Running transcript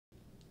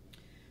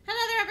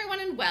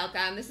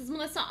welcome. This is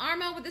Melissa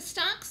Armo with the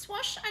Stock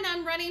Swoosh, and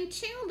I'm running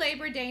 2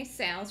 Labor Day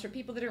sales for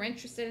people that are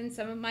interested in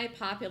some of my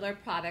popular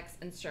products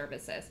and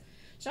services.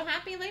 So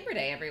happy Labor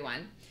Day,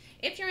 everyone.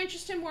 If you're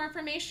interested in more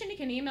information, you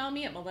can email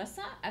me at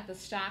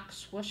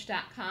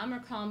melissa@thestockswoosh.com or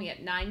call me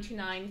at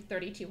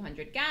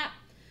 929-3200-GAP.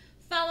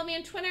 Follow me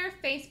on Twitter,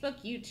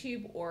 Facebook,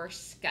 YouTube, or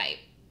Skype.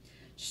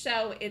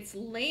 So it's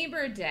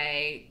Labor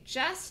Day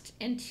just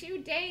in 2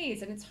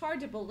 days, and it's hard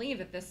to believe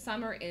that the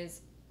summer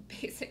is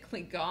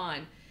basically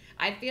gone.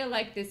 I feel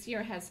like this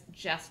year has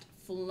just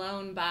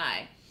flown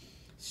by.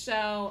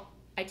 So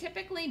I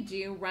typically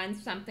do run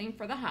something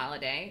for the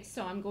holiday.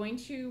 So I'm going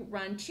to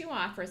run 2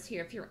 offers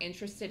here if you're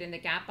interested in the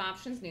Gap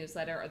Options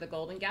newsletter or the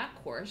Golden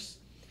Gap course.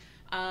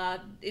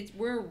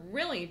 We're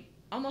really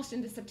almost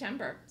into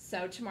September.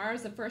 So tomorrow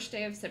is the first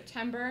day of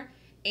September.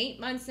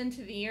 8 months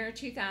into the year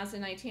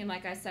 2019,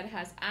 like I said,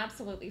 has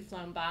absolutely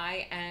flown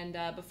by.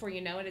 And before you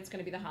know it, it's going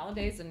to be the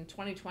holidays in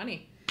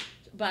 2020.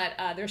 But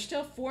there's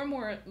still 4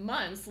 more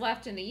months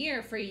left in the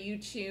year for you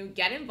to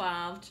get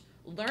involved,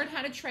 learn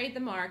how to trade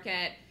the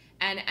market,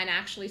 and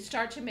actually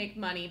start to make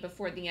money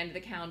before the end of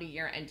the calendar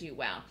year and do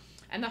well.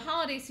 And the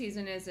holiday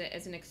season is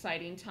an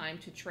exciting time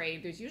to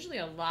trade. There's usually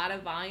a lot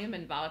of volume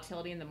and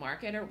volatility in the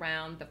market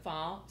around the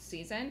fall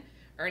season.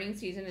 Earnings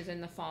season is in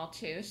the fall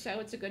too, so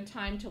it's a good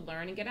time to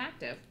learn and get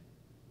active.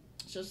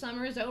 So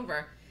summer is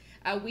over.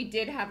 We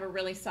did have a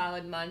really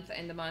solid month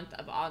in the month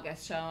of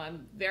August, so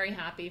I'm very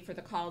happy for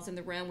the calls in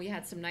the room. We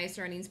had some nice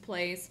earnings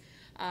plays.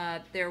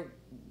 There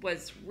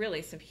was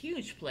really some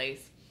huge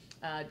plays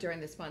during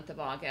this month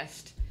of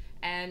August,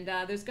 and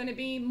there's going to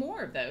be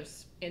more of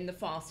those in the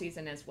fall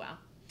season as well.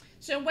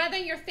 So whether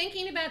you're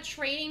thinking about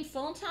trading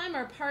full-time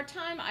or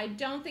part-time, I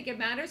don't think it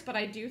matters, but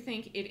I do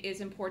think it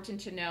is important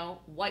to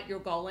know what your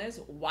goal is,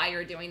 why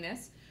you're doing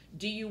this.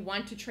 Do you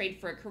want to trade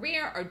for a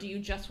career, or do you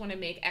just want to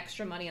make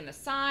extra money on the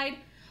side?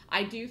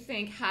 I do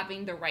think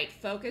having the right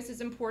focus is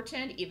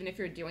important, even if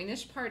you're doing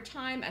this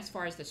part-time, as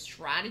far as the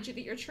strategy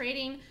that you're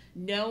trading,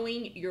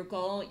 knowing your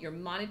goal, your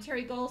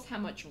monetary goals, how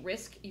much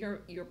risk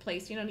you're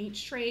placing on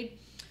each trade,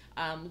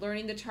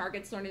 learning the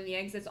targets, learning the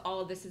exits, all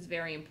of this is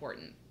very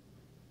important.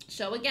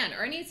 So again,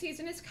 earnings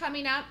season is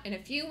coming up in a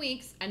few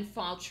weeks, and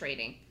fall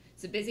trading.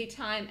 It's a busy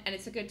time, and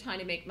it's a good time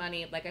to make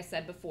money, like I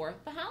said before,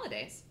 the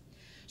holidays.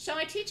 So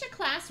I teach a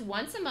class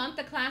once a month.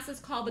 The class is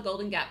called the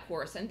Golden Gap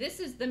course, and this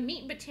is the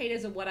meat and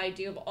potatoes of what I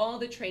do, of all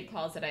the trade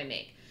calls that I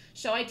make.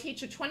 So I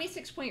teach a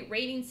 26-point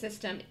rating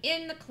system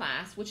in the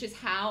class, which is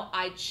how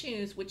I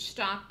choose which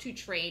stock to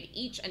trade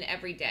each and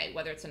every day,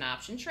 whether it's an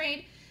option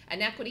trade,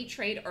 an equity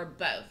trade, or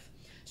both.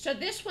 So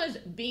this was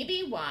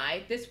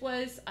BBY. This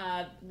was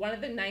one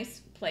of the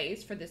nice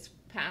plays for this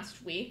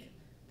past week.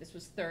 This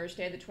was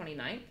Thursday, the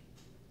 29th.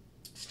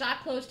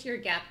 Stock closed here,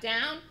 gap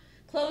down.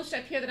 Closed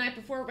up here the night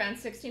before around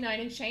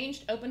 69 and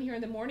changed. Open here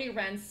in the morning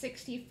around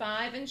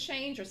 65 and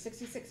change, or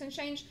 66 and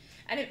change,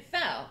 and it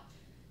fell.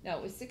 No,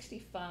 it was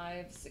 65.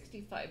 I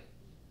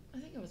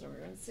think it was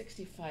around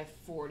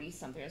 65.40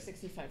 something, or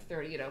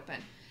 65.30 it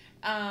opened.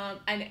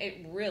 And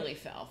it really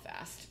fell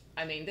fast.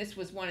 I mean, this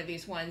was one of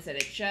these ones that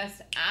it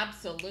just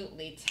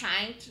absolutely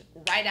tanked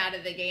right out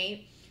of the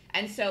gate.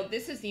 And so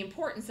this is the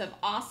importance of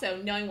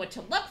also knowing what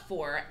to look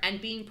for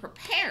and being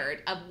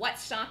prepared of what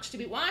stocks to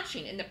be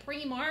watching in the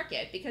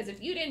pre-market, because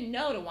if you didn't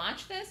know to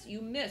watch this,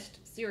 you missed,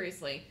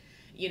 seriously,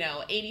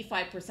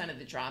 85% of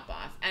the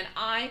drop-off. And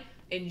I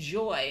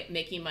enjoy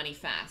making money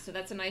fast. So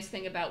that's a nice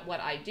thing about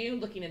what I do,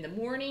 looking in the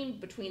morning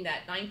between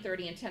that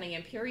 9:30 and 10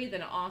 a.m. period,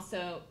 then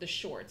also the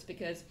shorts,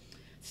 because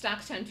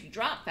stocks tend to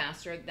drop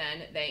faster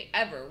than they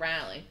ever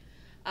rally.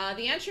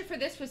 The entry for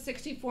this was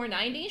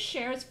 64.90,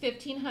 shares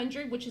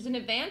 1,500, which is an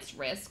advanced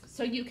risk.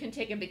 So you can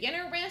take a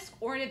beginner risk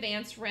or an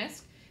advanced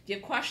risk. If you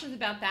have questions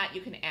about that,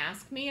 you can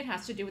ask me. It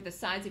has to do with the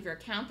size of your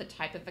account, the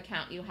type of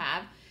account you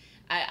have.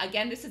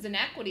 Again, this is an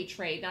equity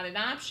trade, not an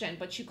option,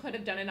 but you could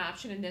have done an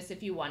option in this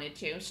if you wanted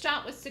to.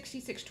 Stop was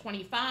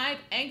 66.25,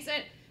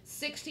 exit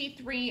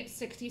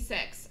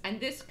 63.66, and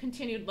this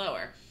continued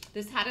lower.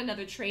 This had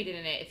another trade in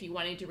it if you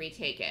wanted to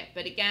retake it.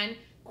 But again,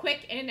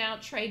 quick in and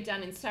out trade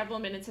done in several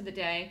minutes of the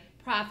day.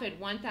 Profit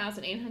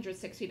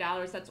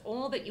 $1,860. That's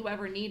all that you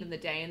ever need in the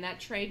day, and that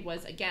trade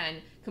was,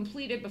 again,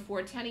 completed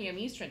before 10 a.m.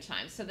 Eastern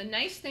time. So the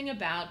nice thing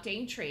about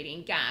day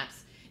trading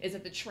gaps is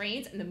that the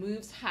trades and the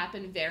moves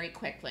happen very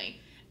quickly.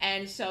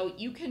 And so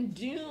you can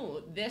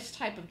do this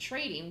type of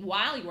trading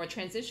while you are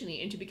transitioning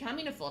into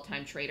becoming a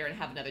full-time trader and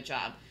have another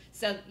job.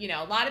 So,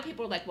 a lot of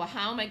people are like, well,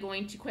 how am I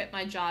going to quit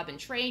my job and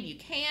trade? You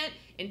can't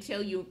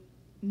until you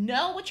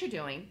know what you're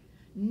doing,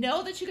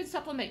 know that you can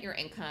supplement your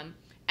income,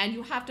 and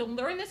you have to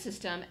learn the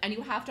system, and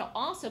you have to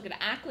also get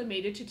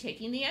acclimated to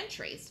taking the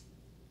entries.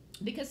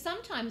 Because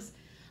sometimes,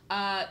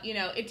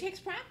 it takes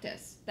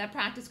practice. That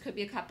practice could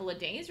be a couple of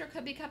days, or it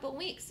could be a couple of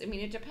weeks. I mean,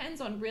 it depends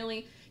on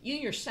really you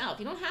yourself.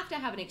 You don't have to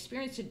have an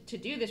experience to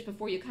do this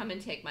before you come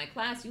and take my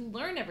class. You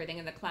learn everything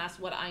in the class,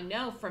 what I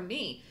know from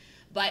me.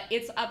 But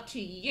it's up to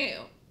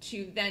you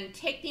to then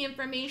take the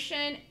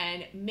information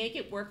and make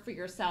it work for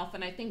yourself.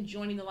 And I think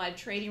joining the live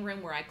trading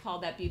room, where I call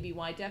that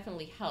BBY,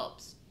 definitely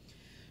helps.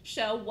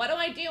 So what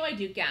do? I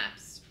do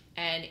gaps.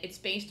 And it's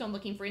based on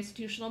looking for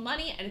institutional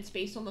money, and it's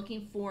based on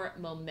looking for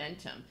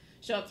momentum.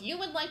 So if you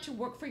would like to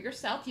work for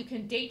yourself, you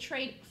can day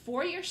trade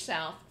for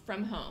yourself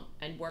from home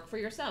and work for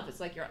yourself. It's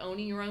like you're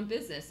owning your own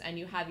business, and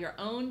you have your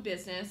own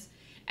business,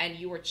 and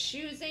you are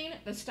choosing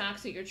the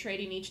stocks that you're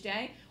trading each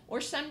day.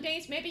 Or some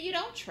days maybe you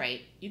don't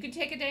trade. You can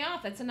take a day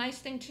off. That's a nice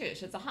thing too.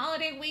 So it's a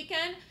holiday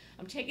weekend.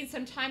 I'm taking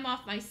some time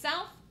off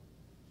myself.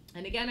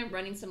 And again, I'm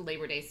running some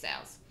Labor Day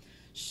sales.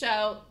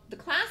 So the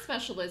class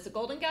special is the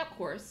Golden Gap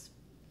course.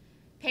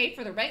 Pay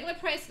for the regular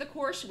price of the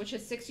course, which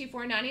is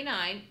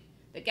 $64.99.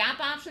 The Gap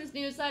Options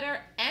newsletter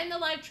and the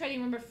live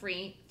trading room are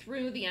free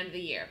through the end of the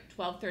year,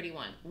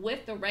 12/31,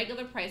 with the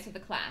regular price of the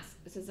class.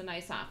 This is a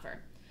nice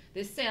offer.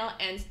 This sale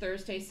ends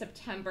Thursday,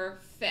 September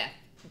 5th.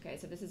 Okay,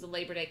 so this is a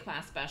Labor Day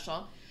class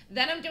special.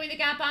 Then I'm doing the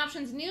Gap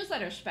Options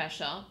newsletter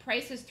special.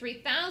 Price is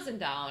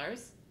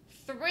 $3,000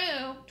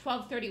 through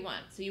 12/31.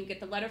 So you get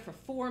the letter for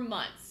 4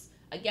 months.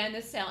 Again,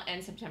 this sale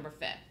ends September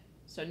 5th.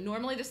 So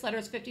normally this letter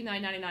is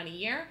 $59.99 a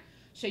year.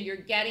 So you're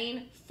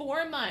getting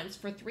 4 months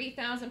for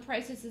 $3,000.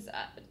 Prices is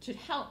to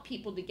help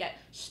people to get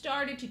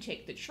started, to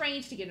take the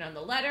trades, to get it on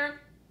the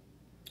letter.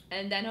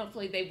 And then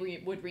hopefully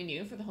they would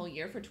renew for the whole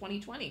year for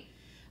 2020.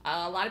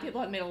 A lot of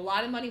people have made a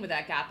lot of money with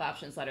that Gap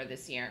Options letter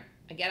this year.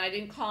 Again, I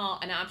didn't call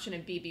an option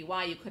in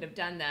BBY. You could have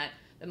done that.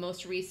 The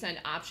most recent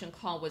option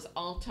call was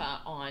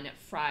Alta on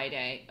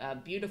Friday.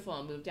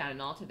 Beautiful move down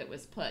in Alta that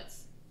was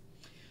puts.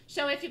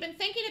 So if you've been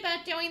thinking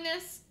about doing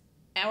this,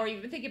 or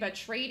you've been thinking about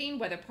trading,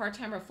 whether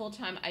part-time or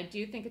full-time, I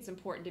do think it's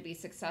important to be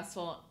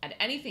successful at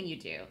anything you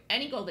do,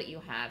 any goal that you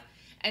have.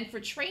 And for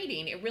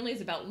trading, it really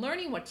is about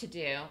learning what to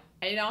do,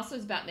 and it also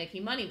is about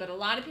making money. But a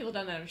lot of people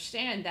don't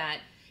understand that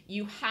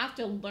you have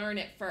to learn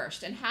it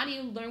first. And how do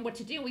you learn what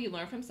to do? Well, you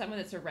learn from someone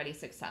that's already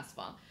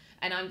successful.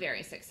 And I'm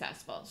very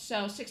successful.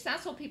 So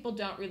successful people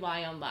don't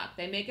rely on luck.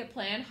 They make a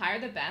plan, hire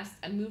the best,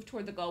 and move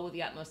toward the goal with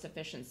the utmost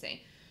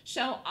efficiency.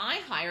 So I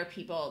hire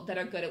people that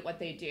are good at what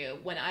they do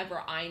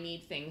whenever I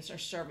need things or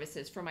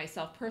services for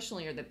myself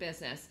personally or the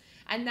business.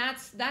 And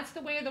that's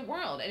the way of the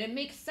world. And it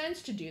makes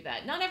sense to do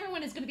that. Not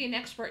everyone is going to be an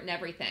expert in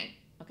everything.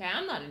 Okay,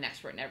 I'm not an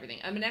expert in everything.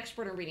 I'm an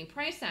expert in reading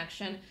price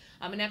action.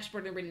 I'm an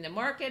expert in reading the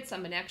markets.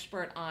 I'm an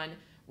expert on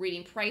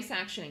reading price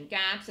action and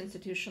gaps,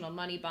 institutional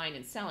money buying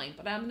and selling.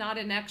 But I'm not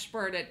an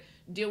expert at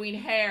doing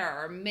hair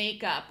or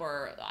makeup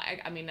or, I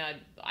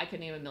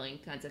can name a million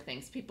kinds of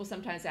things. People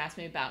sometimes ask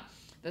me about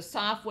the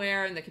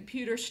software and the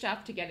computer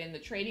stuff to get in the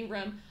trading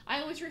room.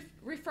 I always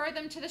refer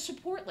them to the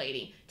support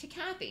lady, to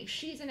Kathy.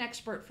 She's an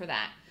expert for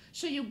that.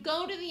 So you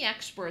go to the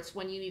experts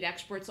when you need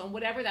experts on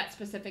whatever that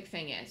specific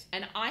thing is.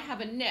 And I have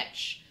a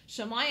niche.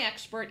 So my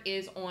expert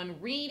is on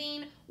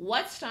reading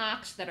what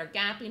stocks that are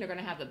gapping are going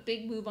to have a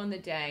big move on the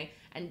day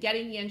and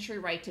getting the entry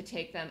right to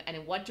take them and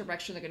in what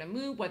direction they're going to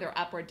move, whether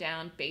up or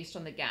down based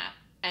on the gap.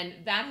 And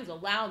that has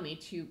allowed me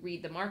to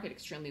read the market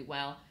extremely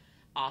well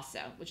also,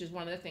 which is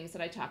one of the things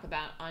that I talk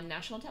about on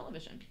national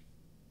television.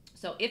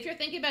 So if you're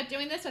thinking about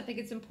doing this, I think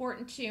it's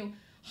important to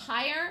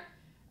hire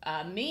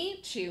me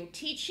to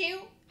teach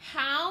you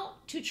how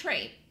to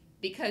trade,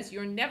 because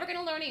you're never going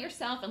to learn it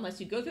yourself unless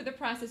you go through the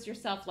process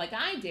yourself like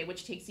I did,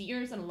 which takes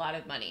years and a lot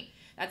of money.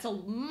 That's a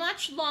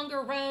much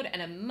longer road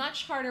and a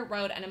much harder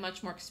road and a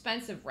much more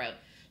expensive road.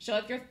 So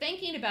if you're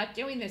thinking about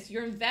doing this,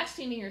 you're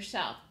investing in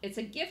yourself. It's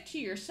a gift to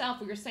yourself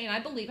where you're saying,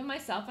 I believe in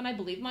myself and I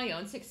believe in my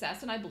own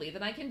success and I believe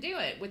that I can do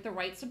it with the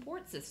right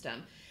support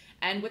system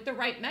and with the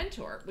right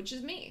mentor, which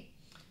is me.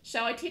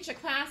 So I teach a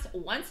class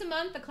once a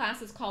month. The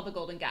class is called the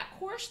Golden Gap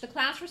Course. The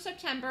class for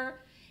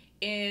September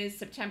is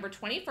September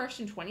 21st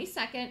and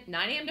 22nd,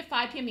 9 a.m. to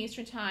 5 p.m.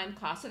 Eastern Time.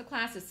 Cost of the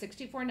class is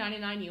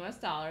 $64.99 US.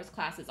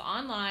 Class is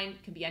online,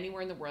 can be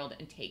anywhere in the world,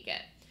 and take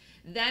it.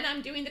 Then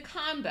I'm doing the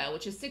combo,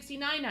 which is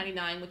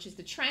 $69.99, which is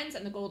the Trends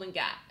and the Golden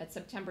Gap. That's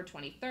September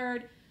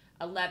 23rd,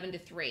 11 to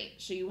 3.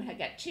 So you would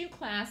get 2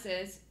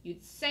 classes.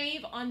 You'd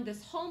save on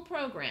this whole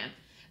program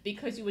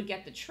because you would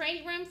get the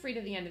trading room free to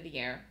the end of the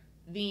year,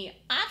 the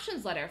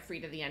options letter free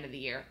to the end of the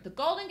year, the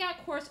Golden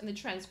Gap course and the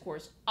Trends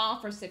course, all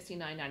for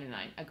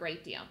 $69.99. A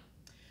great deal.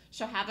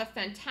 So have a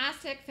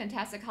fantastic,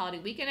 fantastic holiday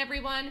weekend,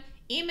 everyone.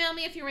 Email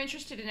me if you're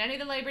interested in any of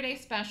the Labor Day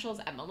specials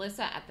at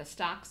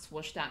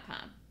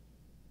melissa@thestockswoosh.com.